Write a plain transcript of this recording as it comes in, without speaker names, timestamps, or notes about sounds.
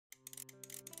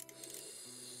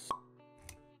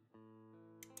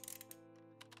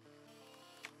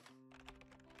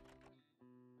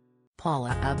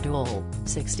Paula Abdul,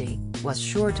 60, was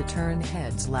sure to turn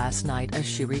heads last night as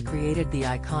she recreated the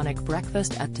iconic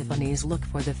breakfast at Tiffany's look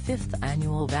for the 5th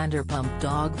annual Vanderpump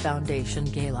Dog Foundation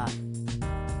Gala.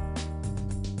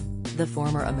 The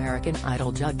former American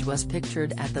Idol judge was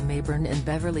pictured at the Mayborn in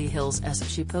Beverly Hills as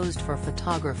she posed for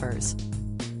photographers.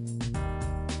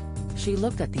 She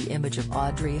looked at the image of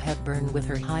Audrey Hepburn with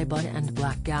her high bun and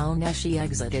black gown as she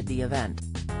exited the event.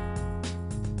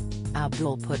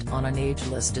 Abdul put on an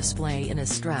ageless display in a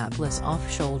strapless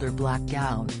off-shoulder black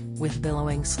gown, with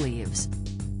billowing sleeves.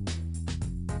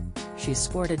 She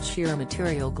sported sheer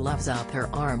material gloves up her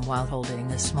arm while holding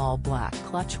a small black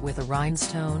clutch with a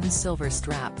rhinestone silver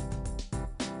strap.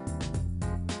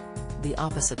 The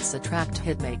opposites-attract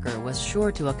hitmaker was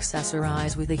sure to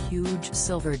accessorize with a huge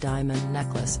silver diamond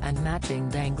necklace and matching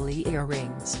dangly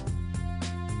earrings.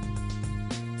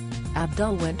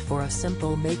 Abdul went for a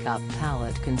simple makeup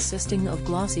palette consisting of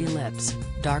glossy lips,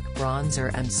 dark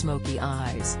bronzer and smoky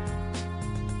eyes.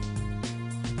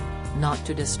 Not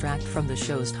to distract from the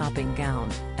show-stopping gown,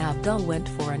 Abdul went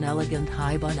for an elegant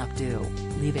high bun updo,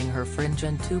 leaving her fringe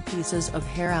and two pieces of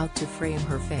hair out to frame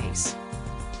her face.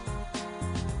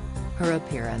 Her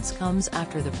appearance comes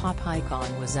after the pop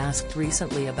icon was asked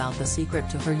recently about the secret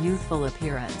to her youthful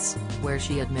appearance, where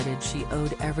she admitted she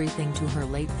owed everything to her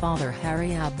late father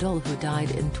Harry Abdul, who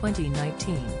died in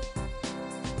 2019.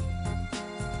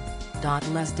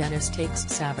 Les Dennis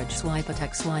takes savage swipe at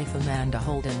ex-wife Amanda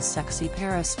Holden's sexy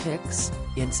Paris pics.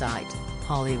 Insight: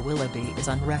 Holly Willoughby is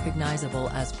unrecognizable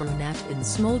as brunette in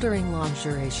smoldering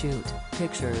lingerie shoot.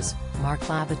 Pictures: Mark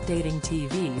Lavitt dating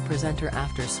TV presenter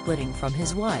after splitting from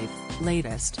his wife.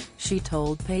 Latest, she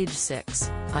told Page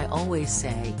 6, "I always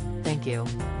say, thank you,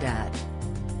 Dad.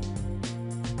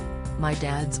 My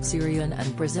dad's Syrian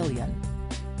and Brazilian.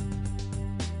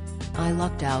 I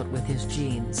lucked out with his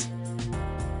genes."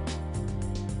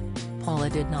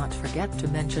 Paula did not forget to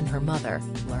mention her mother,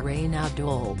 Lorraine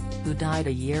Abdul, who died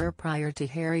a year prior to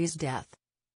Harry's death.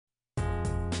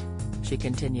 She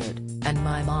continued, "And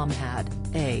my mom had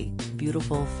a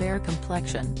beautiful fair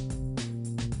complexion."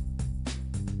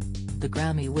 The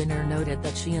Grammy winner noted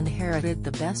that she inherited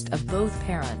the best of both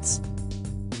parents.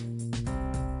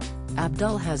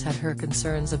 Abdul has had her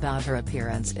concerns about her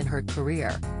appearance in her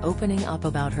career, opening up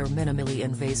about her minimally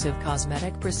invasive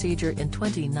cosmetic procedure in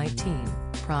 2019,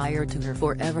 prior to her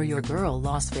Forever Your Girl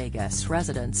Las Vegas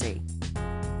residency.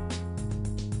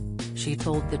 She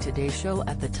told the Today Show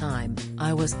at the time,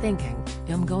 "I was thinking,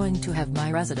 I'm going to have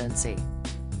my residency.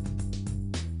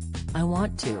 I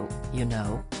want to,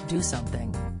 do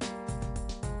something.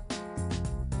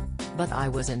 But I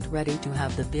wasn't ready to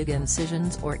have the big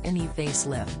incisions or any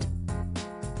facelift.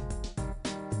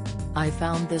 I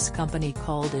found this company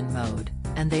called In Mode,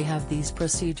 and they have these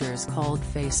procedures called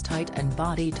Face Tight and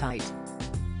Body Tight.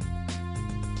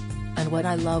 And what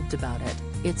I loved about it,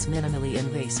 it's minimally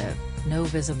invasive, no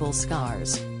visible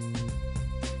scars.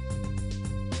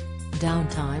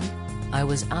 Downtime? I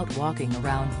was out walking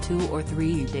around 2 or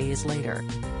 3 days later."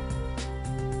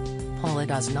 Paula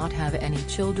does not have any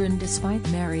children despite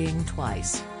marrying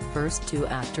twice, first to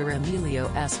actor Emilio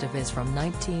Estevez from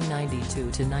 1992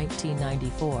 to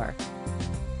 1994.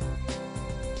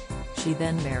 She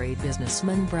then married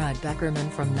businessman Brad Beckerman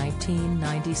from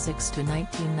 1996 to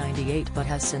 1998 but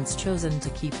has since chosen to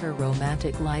keep her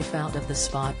romantic life out of the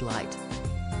spotlight.